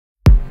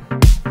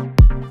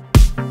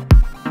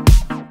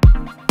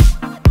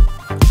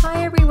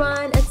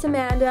it's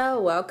Amanda.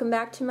 Welcome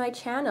back to my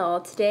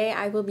channel. Today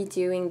I will be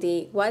doing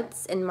the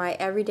What's in My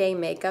Everyday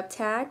Makeup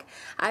tag.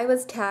 I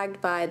was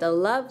tagged by the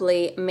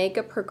lovely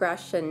Makeup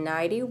Progression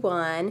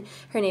 91.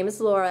 Her name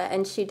is Laura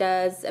and she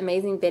does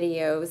amazing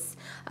videos.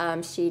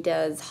 She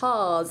does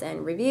hauls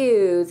and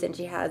reviews and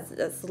she has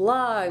this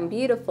long,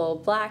 beautiful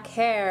black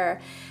hair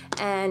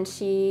and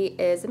she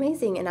is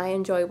amazing and I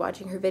enjoy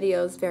watching her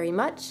videos very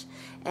much.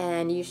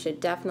 And you should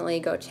definitely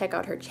go check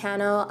out her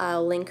channel.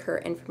 I'll link her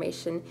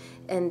information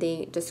in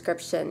the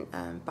description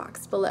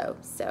box below,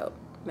 so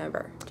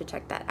remember to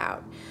check that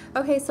out.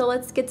 Okay, so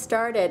let's get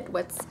started.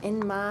 What's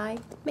in my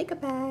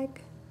makeup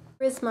bag?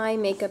 Here is my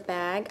makeup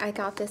bag. I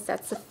got this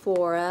at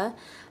Sephora,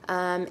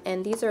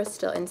 and these are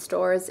still in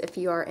stores if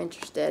you are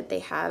interested. They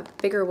have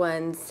bigger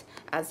ones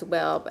as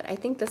well, but I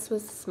think this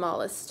was the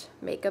smallest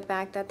makeup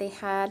bag that they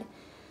had.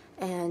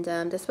 And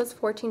this was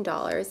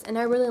 $14, and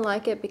I really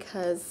like it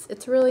because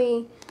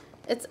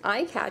it's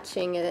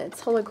eye-catching and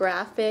it's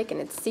holographic and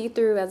it's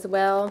see-through as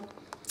well,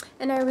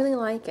 and I really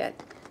like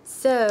it.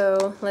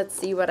 So let's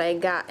see what I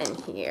got in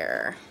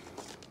here.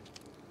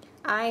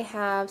 I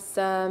have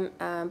some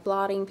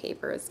blotting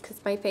papers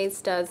because my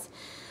face does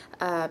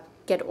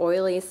get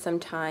oily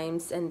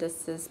sometimes, and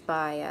this is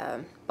by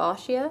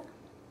Boscia.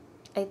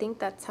 I think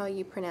that's how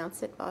you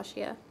pronounce it,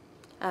 Boscia.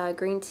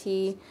 Green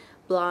tea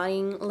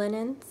blotting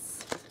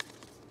linens.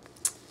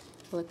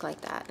 Look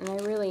like that, and I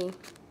really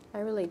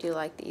do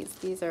like these.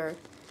 These are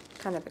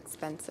kind of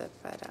expensive,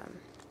 but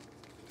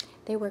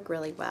they work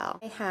really well.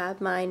 I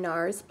have my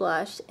NARS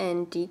blush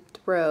in Deep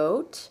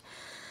Throat.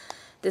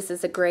 This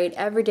is a great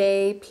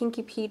everyday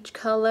pinky peach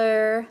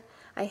color.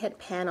 I hit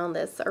pan on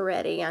this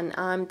already, and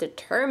I'm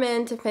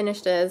determined to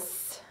finish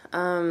this.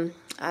 I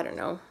don't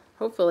know,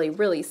 hopefully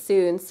really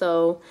soon,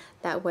 so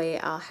that way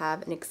I'll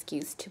have an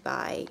excuse to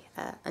buy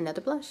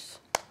another blush.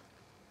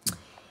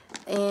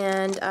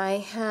 And I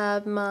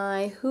have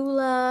my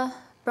Hoola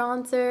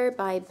bronzer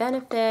by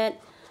Benefit.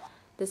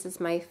 This is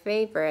my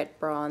favorite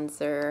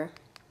bronzer,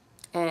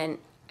 and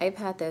I've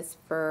had this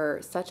for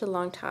such a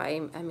long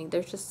time. I mean,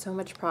 there's just so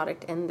much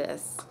product in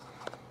this.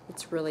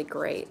 It's really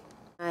great.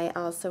 I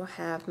also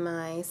have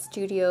my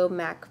Studio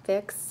MAC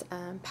Fix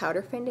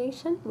powder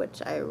foundation,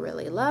 which I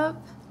really love.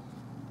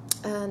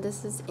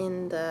 This is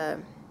in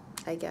the,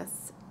 I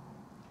guess,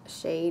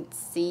 shade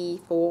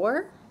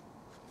C4.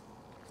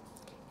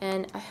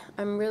 And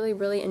I'm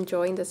really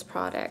enjoying this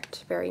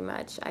product very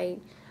much. I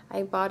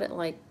bought it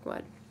like,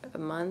 what, a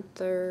month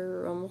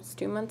or almost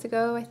 2 months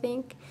ago, I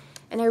think.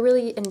 And I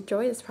really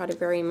enjoy this product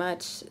very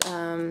much.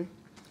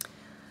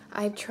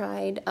 I've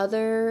tried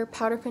other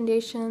powder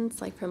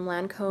foundations, like from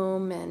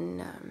Lancome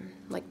and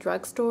like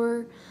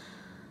drugstore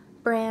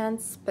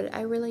brands, but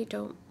I really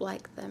don't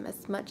like them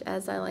as much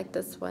as I like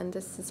this one.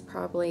 This is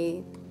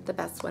probably the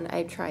best one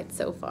I've tried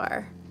so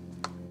far.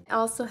 I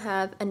also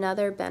have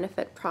another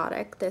Benefit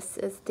product. This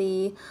is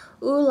the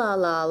Ooh La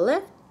La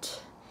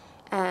Lift,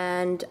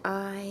 and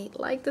I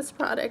like this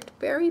product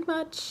very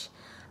much.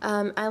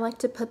 I like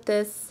to put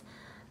this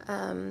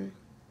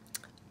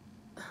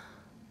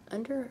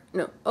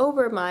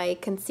over my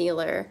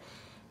concealer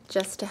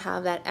just to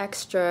have that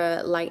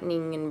extra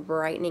lightening and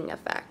brightening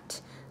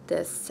effect.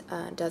 This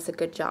does a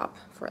good job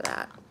for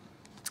that.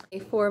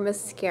 For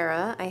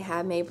mascara, I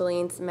have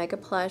Maybelline's Mega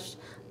Plush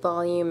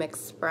Volume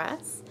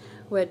Express,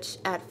 which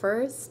at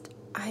first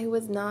I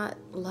was not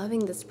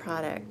loving this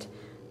product,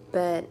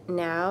 but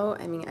now,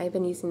 I mean, I've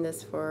been using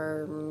this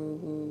for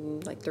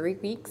like 3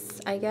 weeks,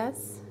 I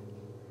guess,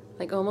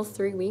 like almost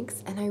 3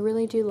 weeks, and I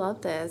really do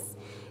love this.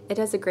 It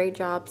does a great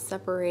job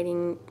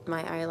separating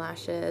my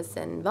eyelashes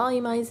and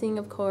volumizing,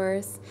 of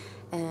course,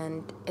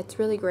 and it's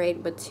really great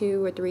with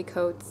 2 or 3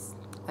 coats.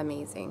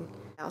 Amazing.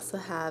 I also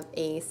have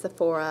a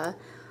Sephora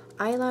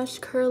eyelash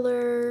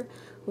curler,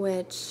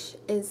 which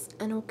is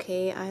an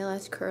okay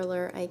eyelash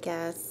curler, I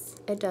guess.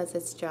 It does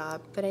its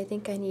job, but I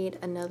think I need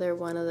another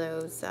one of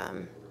those,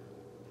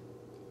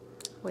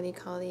 what do you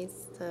call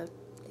these?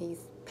 These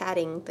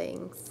padding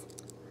things.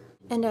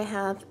 And I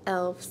have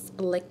e.l.f.'s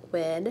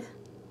liquid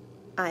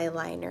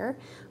eyeliner,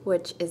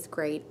 which is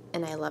great,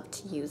 and I love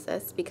to use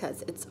this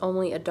because it's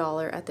only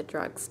 $1 at the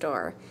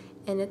drugstore,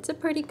 and it's a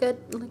pretty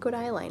good liquid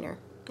eyeliner.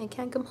 I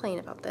can't complain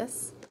about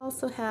this. I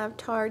also have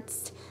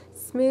Tarte's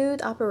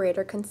Smooth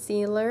Operator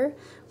Concealer,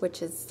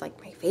 which is like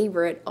my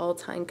favorite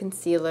all-time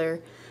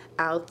concealer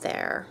out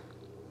there.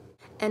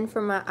 And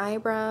for my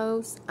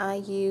eyebrows, I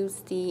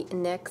use the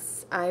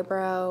NYX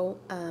Eyebrow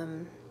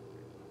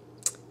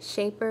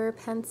Shaper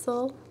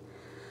Pencil.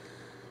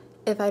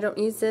 If I don't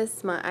use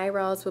this, my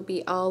eyebrows will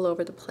be all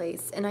over the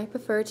place, and I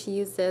prefer to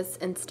use this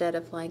instead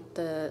of like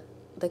the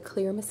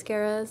clear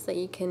mascaras that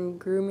you can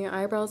groom your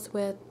eyebrows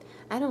with.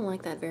 I don't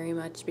like that very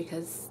much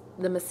because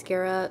the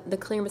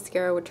clear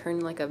mascara would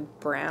turn like a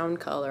brown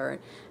color.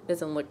 It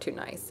doesn't look too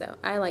nice, so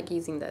I like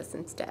using this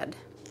instead.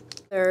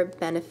 Another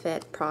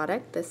Benefit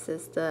product, this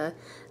is the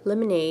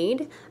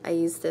Lemonade. I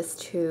use this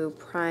to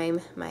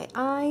prime my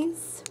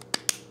eyes.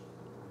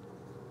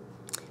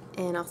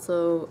 And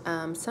also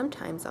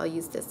sometimes I'll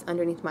use this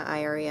underneath my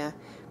eye area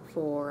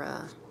for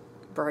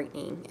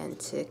brightening and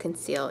to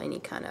conceal any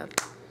kind of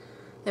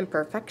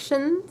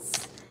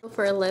imperfections.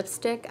 For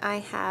lipstick, I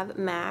have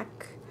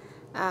MAC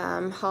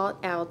Hot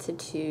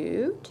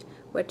Altitude,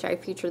 which I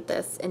featured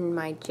this in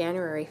my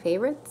January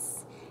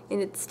favorites,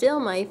 and it's still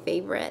my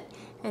favorite,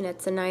 and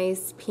it's a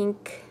nice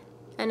pink,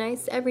 a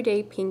nice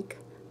everyday pink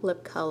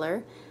lip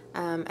color.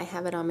 I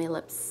have it on my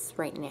lips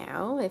right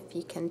now, if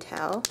you can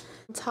tell.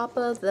 On top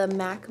of the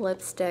MAC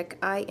lipstick,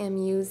 I am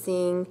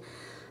using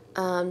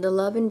the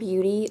Love and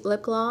Beauty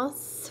lip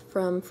gloss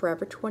from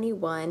Forever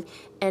 21,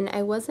 and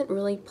I wasn't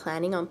really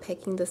planning on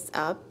picking this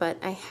up, but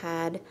I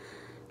had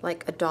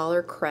like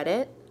 $1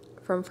 credit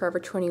from Forever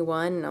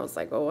 21, and I was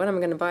like, well, what am I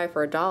going to buy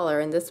for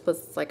 $1? And this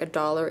was like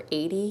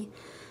 $1.80,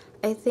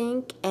 I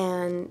think,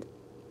 and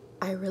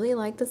I really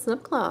like this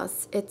lip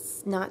gloss.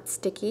 It's not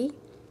sticky.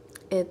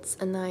 It's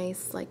a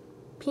nice like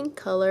pink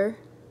color,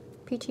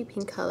 peachy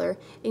pink color.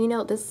 And you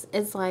know, this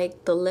is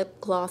like the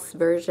lip gloss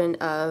version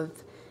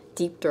of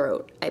Deep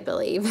Throat, I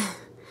believe,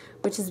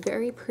 which is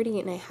very pretty,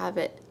 and I have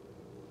it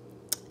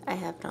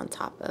on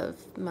top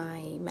of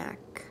my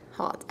MAC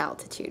Hot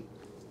Altitude.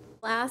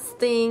 Last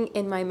thing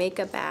in my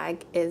makeup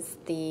bag is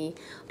the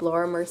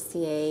Laura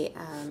Mercier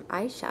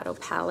eyeshadow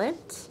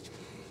palette,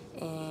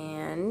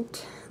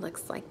 and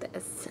looks like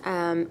this.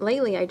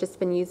 Lately I've just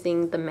been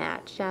using the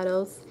matte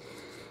shadows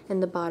in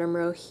the bottom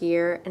row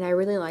here, and I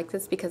really like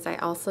this because I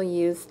also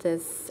use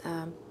this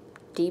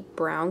deep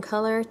brown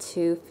color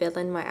to fill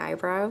in my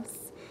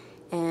eyebrows,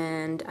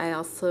 and I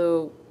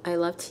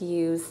love to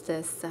use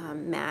this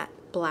matte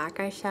black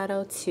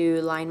eyeshadow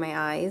to line my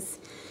eyes,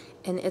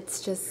 and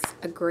it's just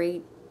a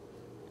great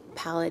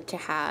palette to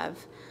have.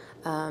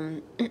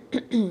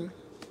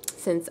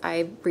 Since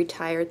I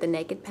retired the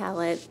Naked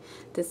palette,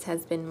 this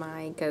has been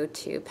my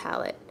go-to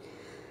palette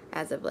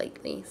as of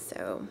lately.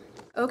 So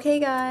okay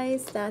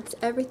guys, that's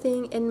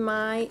everything in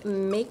my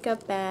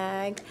makeup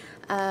bag.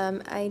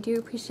 I do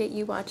appreciate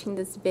you watching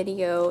this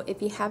video.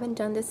 If you haven't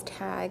done this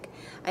tag,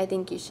 I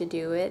think you should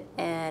do it,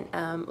 and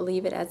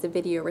leave it as a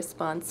video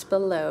response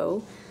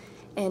below.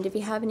 And if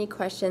you have any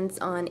questions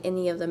on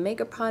any of the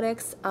makeup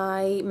products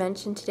I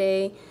mentioned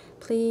today,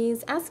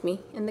 please ask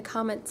me in the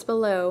comments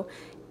below.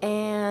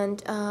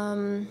 And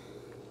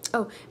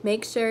oh,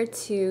 make sure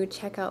to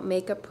check out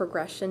Makeup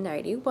Progression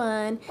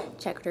 91,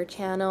 check out her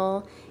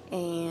channel,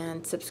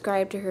 and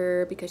subscribe to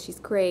her because she's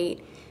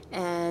great.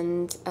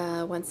 And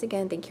once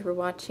again, thank you for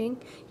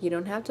watching. You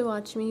don't have to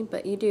watch me,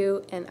 but you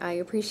do, and I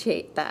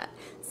appreciate that.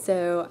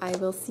 So I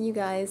will see you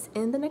guys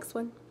in the next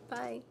one.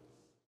 Bye.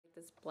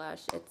 This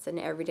blush, it's an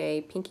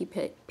everyday pinky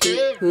pink.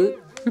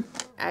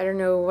 I don't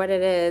know what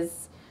it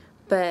is,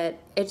 but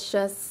it's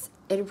just,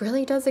 it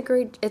really does a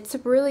great, it's a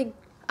really,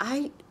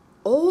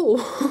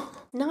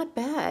 not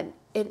bad.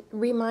 It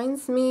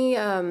reminds me,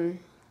 I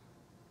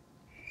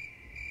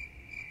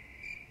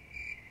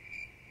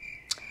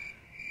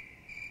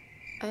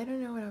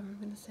don't know what I'm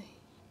gonna say.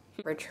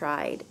 Never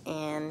tried,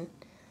 and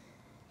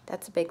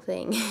that's a big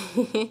thing.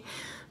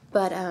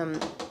 But,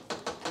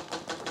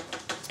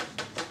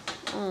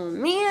 oh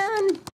man.